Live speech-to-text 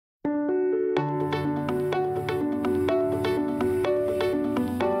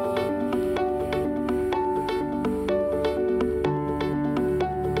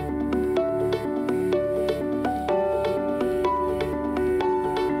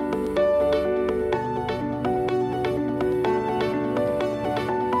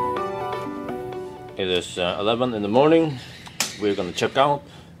it's 11 in the morning. We're gonna check out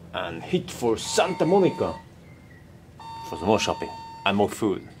and hit for Santa Monica for some more shopping and more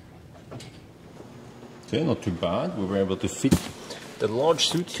food. Okay, not too bad. We were able to fit the large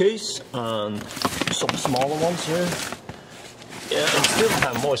suitcase and some smaller ones here. Yeah, and still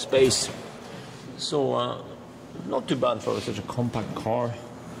have more space. So, not too bad for such a compact car.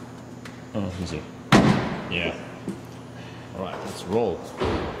 Oh, let me see. Yeah. Alright, let's roll.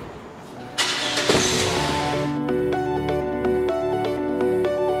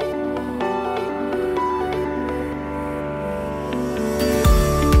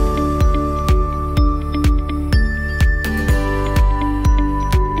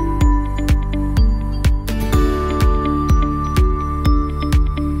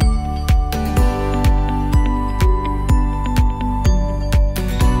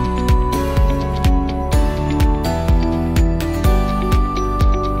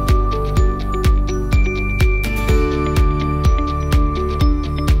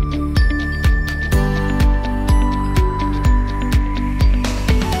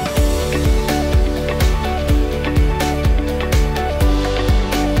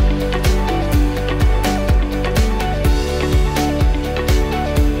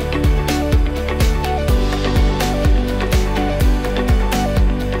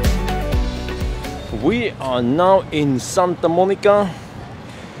 We are now in Santa Monica,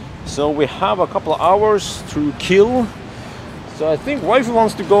 so we have a couple of hours to kill. So I think wifey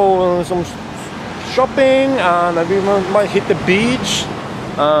wants to go some shopping, and we might hit the beach.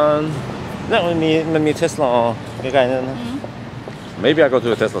 And let me Tesla. Maybe I go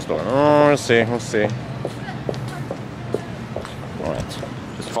to a Tesla store. Oh, we'll see. We'll see. All right,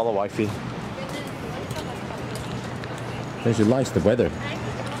 just follow wifey. She likes the weather.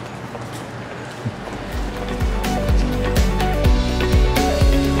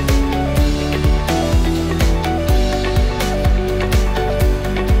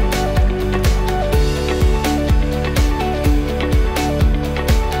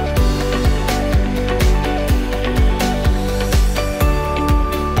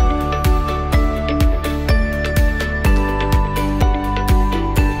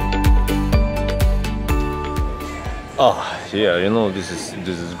 Oh yeah, you know, this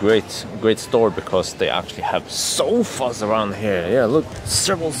is great store because they actually have sofas around here. Yeah, look,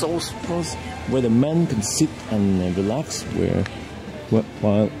 several sofas where the men can sit and relax.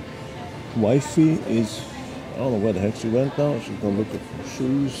 While wifey is, I don't know where the heck she went now. She's gonna look at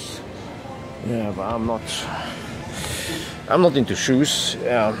shoes. Yeah, but I'm not into shoes.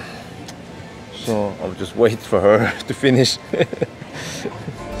 Yeah, so I'll just wait for her to finish.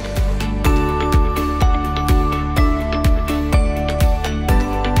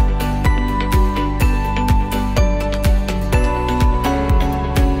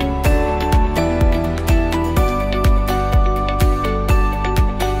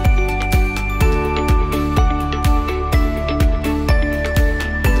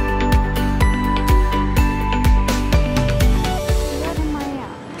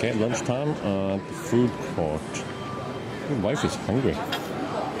 Okay, lunchtime at the food court. My wife is hungry. You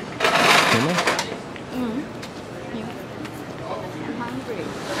know? Yeah. I'm hungry.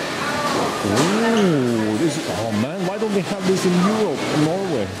 Ooh, this is, oh man, why don't we have this in Europe, in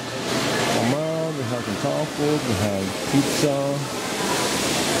Norway? Oh man, we have some tacos, we have pizza.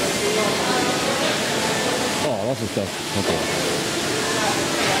 Oh, lots of stuff. Okay.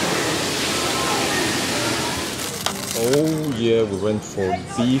 Oh yeah, we went for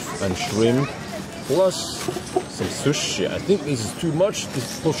beef and shrimp plus some sushi. I think this is too much. The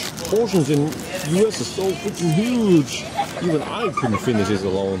portions in US are so freaking huge. Even I couldn't finish this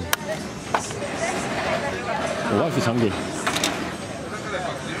alone. My wife is hungry.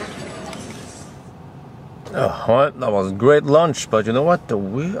 Oh, well, that was a great lunch, but you know what?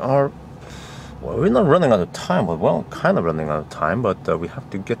 We're not running out of time. Well, kind of running out of time, but we have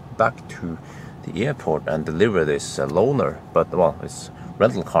to get back to the airport and deliver this loaner. But well, it's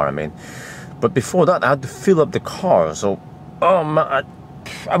rental car, I mean. But before that, I had to fill up the car. So, oh man,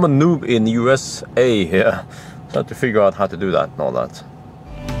 I'm a noob in USA here. So I have to figure out how to do that and all that.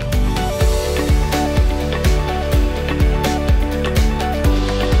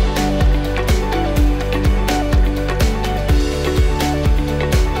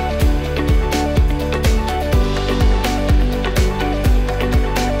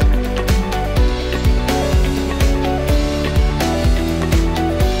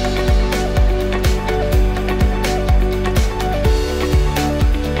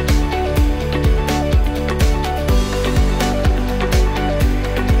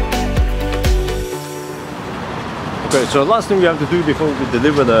 Okay, so the last thing we have to do before we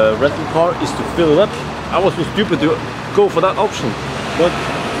deliver the rental car is to fill it up. I was so stupid to go for that option, but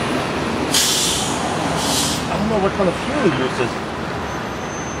I don't know what kind of fuel it uses.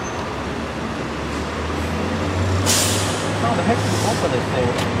 How the heck do you open this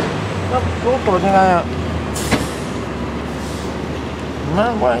thing? Go for it.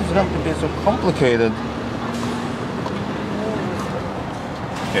 Man, why does it have to be so complicated?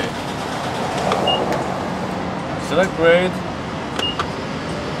 Okay. Select grade.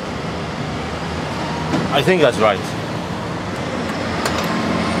 I think that's right.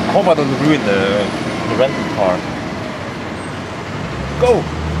 I hope I don't ruin the rental car. Go!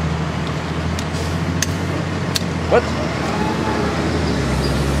 What?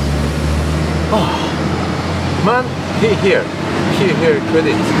 Oh. Man, here,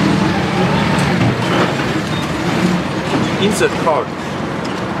 credit. Insert card.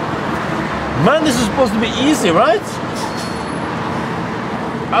 Man, this is supposed to be easy, right?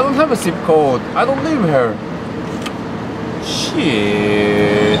 I don't have a zip code. I don't live here.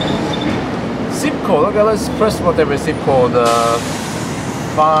 Shit. Zip code. Okay, let's press whatever zip code.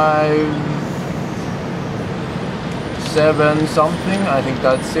 5, 7 something. I think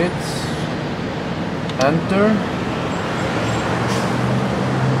that's it. Enter.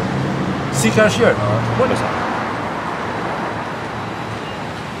 See cashier. What is that?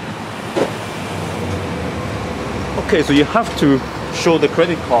 Okay, so you have to show the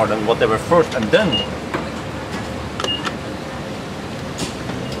credit card and whatever first, and then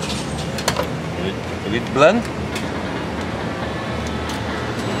will it blend?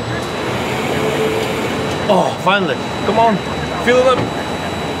 Oh, finally! Come on, fill it up!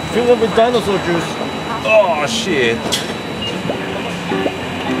 Fill it up with dinosaur juice. Oh shit!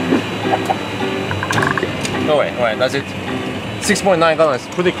 No way, alright, that's it. 6.9 gallons,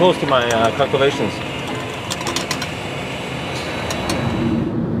 pretty close to my calculations.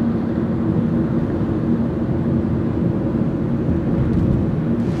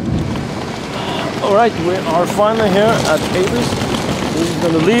 Alright, we are finally here at Avis. We're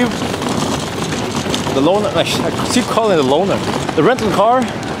gonna leave the loaner, I keep calling it the loaner, the rental car,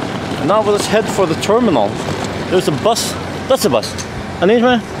 and now let's head for the terminal. There's a bus, that's a bus.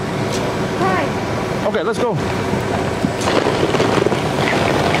 Anishma? Hi. Okay, let's go.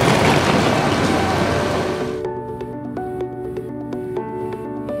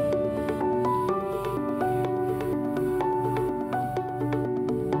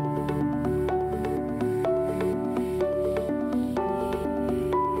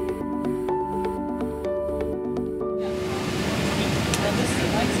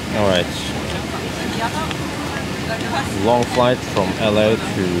 Alright, long flight from LA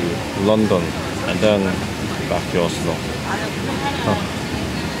to London and then back to Oslo.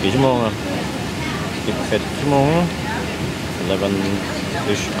 幾鐘啊? 8 鐘,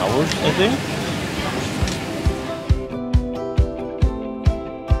 11-ish hours, I think.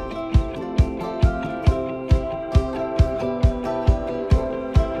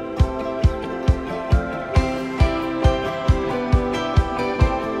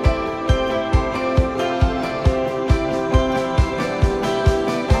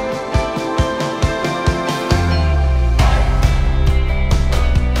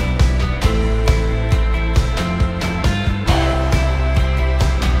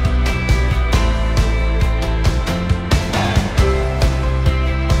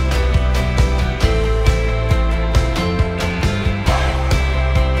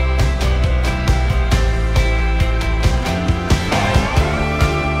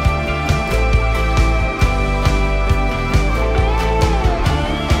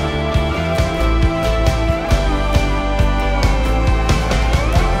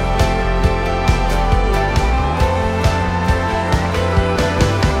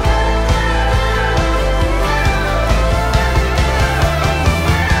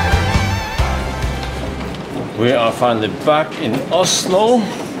 We are finally back in Oslo,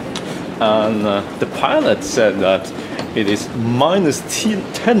 and the pilot said that it is minus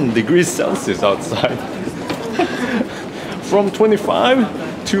 10 degrees Celsius outside. From 25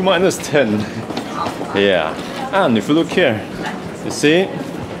 to minus 10. Yeah, and if you look here, you see,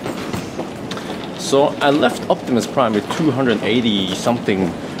 so I left Optimus Prime with 280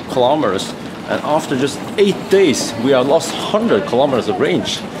 something kilometers, and after just 8 days we have lost 100 kilometers of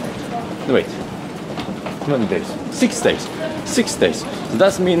range. No, wait. How many days? 6 days. 6 days. So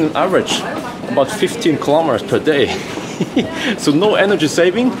that's mean on average about 15 kilometers per day. So no energy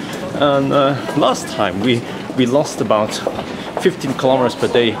saving. And last time we lost about 15 kilometers per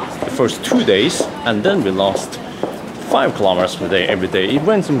day the first 2 days, and then we lost 5 kilometers per day every day. It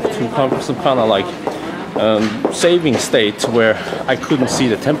went some kind of like saving state where I couldn't see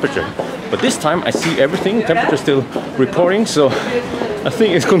the temperature. But this time I see everything, temperature still reporting, so I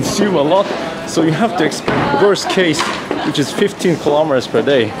think it's consumed a lot. So you have to expect worst case, which is 15 kilometers per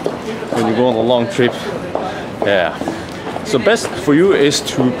day when you go on a long trip. Yeah. So best for you is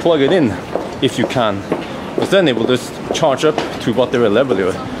to plug it in if you can, because then it will just charge up to whatever level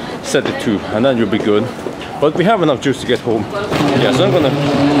you set it to, and then you'll be good. But we have enough juice to get home. Yeah, so I'm gonna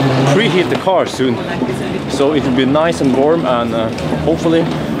preheat the car soon, so it will be nice and warm, and hopefully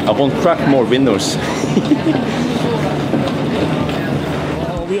I won't crack more windows.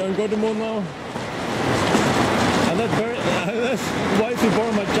 We are in Gardermoen now, and that's why if you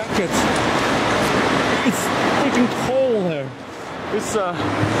borrow my jacket. It's freaking cold here. It's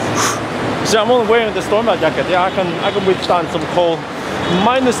see, I'm only wearing the storm jacket. Yeah, I can withstand some cold.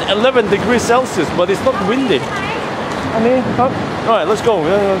 Minus 11 degrees Celsius, but it's not windy. I mean, all right, let's go.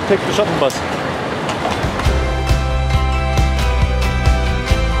 We're gonna take the shuttle bus.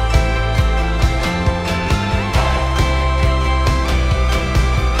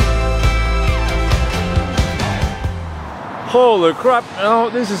 Holy crap, you know,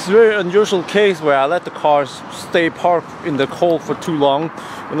 this is a very unusual case where I let the cars stay parked in the cold for too long.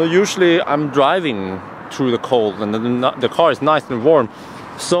 You know, usually I'm driving through the cold and the car is nice and warm.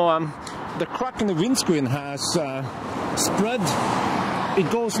 So the crack in the windscreen has spread. It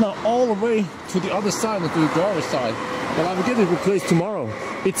goes now all the way to the other side, to the driver's side. But I will get it replaced tomorrow.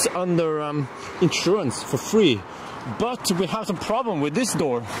 It's under insurance for free. But we have some problem with this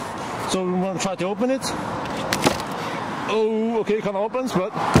door. So we want to try to open it. Oh, okay, it kind of opens,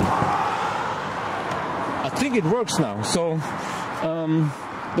 but I think it works now. So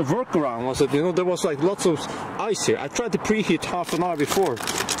the workaround was that, you know, there was like lots of ice here. I tried to preheat half an hour before,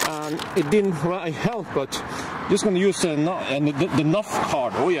 and it didn't really help. But just gonna use the NUF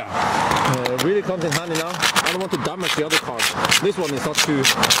card. Oh yeah, really comes in handy now. I don't want to damage the other card. This one is not too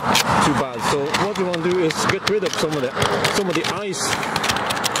bad. So what we want to do is get rid of some of the ice.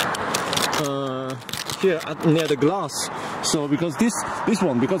 Here near the glass. So because this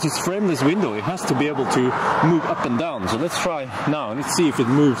one, because it's frameless window, it has to be able to move up and down. So let's try now. Let's see if it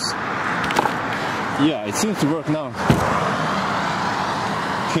moves. Yeah, it seems to work now.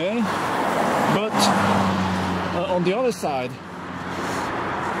 Okay, but on the other side,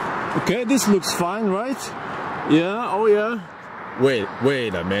 okay, this looks fine, right? Yeah. Oh yeah. Wait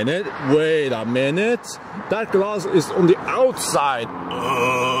a minute. That glass is on the outside.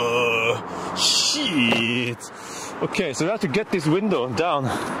 Shit. Okay, so we have to get this window down,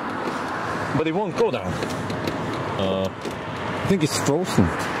 but it won't go down. I think it's frozen. We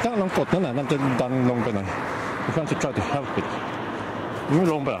can't try to help it.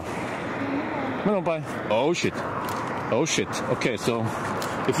 Oh shit. Okay, so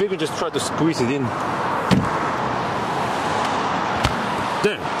if we could just try to squeeze it in.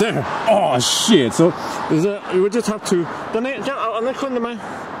 There. Oh shit. So we just have to.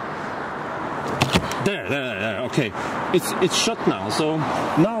 There. Okay, it's shut now. So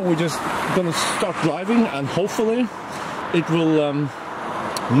now we're just gonna start driving, and hopefully it will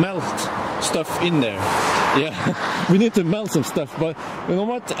melt stuff in there. Yeah, we need to melt some stuff. But you know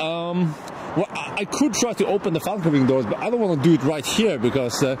what? Well, I could try to open the Falcon Wing doors, but I don't want to do it right here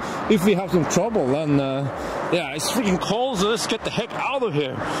because if we have some trouble, then yeah, it's freaking cold. So let's get the heck out of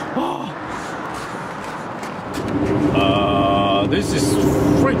here. This is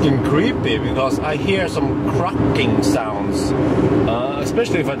freaking creepy because I hear some cracking sounds,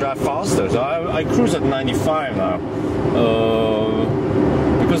 especially if I drive faster. So I cruise at 95 now,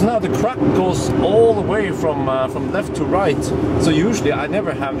 because now the crack goes all the way from left to right. So usually I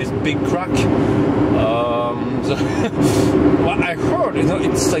never have this big crack. So well, I heard, you know,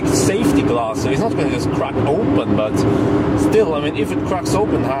 it's like safety glass, so it's not going to just crack open. But still, I mean, if it cracks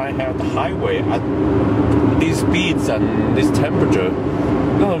open, I have the highway at these speeds and this temperature,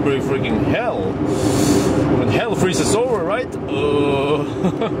 it's gonna be freaking hell. When hell freezes over, right?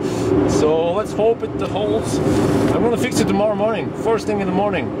 So let's hope it holds. I'm gonna fix it tomorrow morning, first thing in the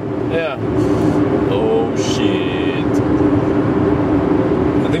morning. Yeah. Oh shit.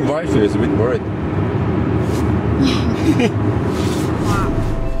 I think wife is a bit worried.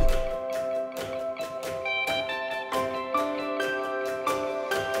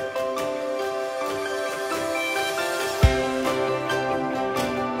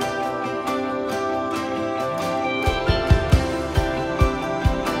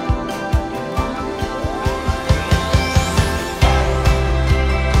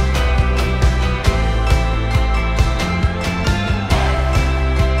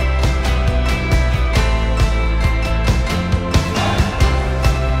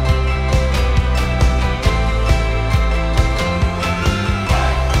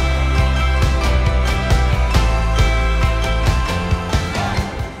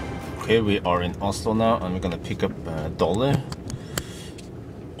 Okay, we are in Oslo now, and we're gonna pick up Dolly.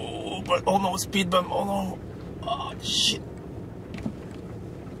 Oh, but oh no, speed bump! Oh no! Oh shit!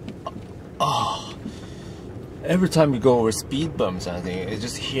 Oh. Every time we go over speed bumps, I think I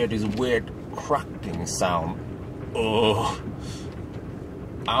just hear this weird cracking sound. Oh,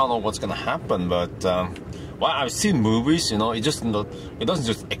 I don't know what's gonna happen, but well, I've seen movies, you know, it doesn't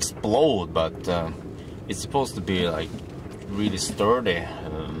just explode, but it's supposed to be like really sturdy.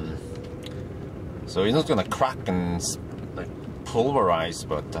 So it's not gonna crack and like pulverize,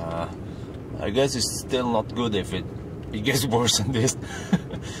 but I guess it's still not good if it gets worse than this.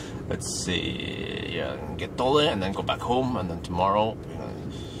 Let's see, yeah, get Dolly and then go back home, and then tomorrow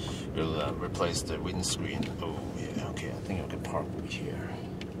we'll replace the windscreen. Oh yeah, okay, I think I can park over here.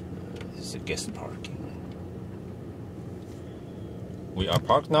 This is a guest parking. We are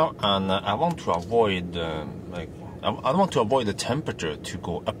parked now, and I want to avoid I want to avoid the temperature to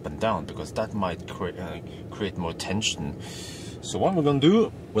go up and down, because that might create more tension. So what we're gonna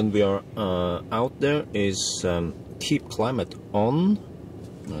do when we are out there is keep climate on.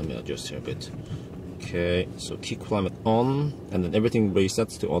 Let me adjust here a bit. Okay, so keep climate on, and then everything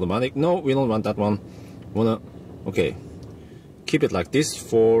resets to automatic. No, we don't want that one. Okay, keep it like this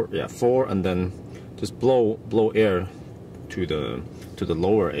for 4, and then just blow air to the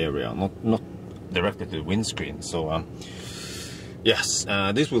lower area, not directly to the windscreen. So yes,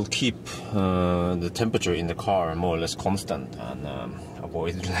 this will keep the temperature in the car more or less constant, and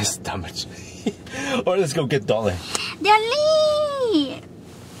avoid less damage. Or let's go get Dolly. Dolly!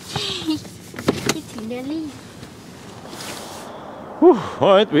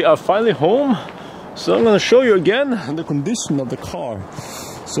 Alright, we are finally home. So I'm gonna show you again the condition of the car.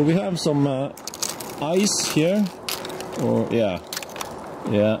 So we have some ice here. Or yeah,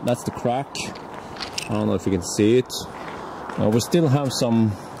 that's the crack. I don't know if you can see it. We still have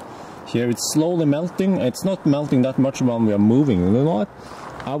some here. It's slowly melting. It's not melting that much when we are moving. You know what?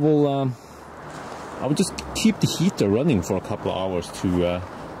 I will just keep the heater running for a couple of hours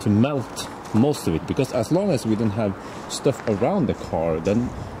to melt most of it, because as long as we don't have stuff around the car, then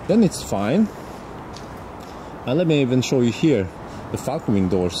it's fine. And let me even show you here the Falcon Wing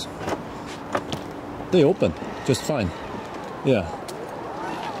doors. They open just fine. Yeah,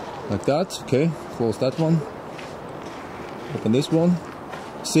 like that. Okay, close that one. Open this one.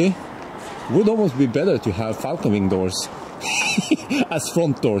 See, would almost be better to have Falcon Wing doors as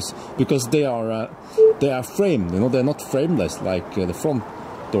front doors, because they are framed. You know, they're not frameless like the front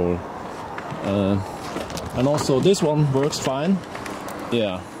door. And also this one works fine.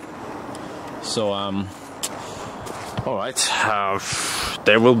 Yeah. So all right.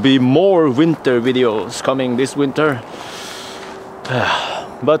 There will be more winter videos coming this winter.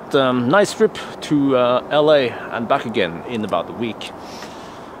 But nice trip to LA and back again in about a week.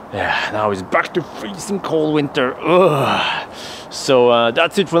 Yeah, now it's back to freezing cold winter. Ugh. So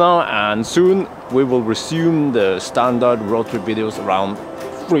that's it for now, and soon we will resume the standard road trip videos around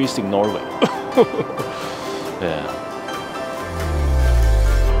freezing Norway. Yeah.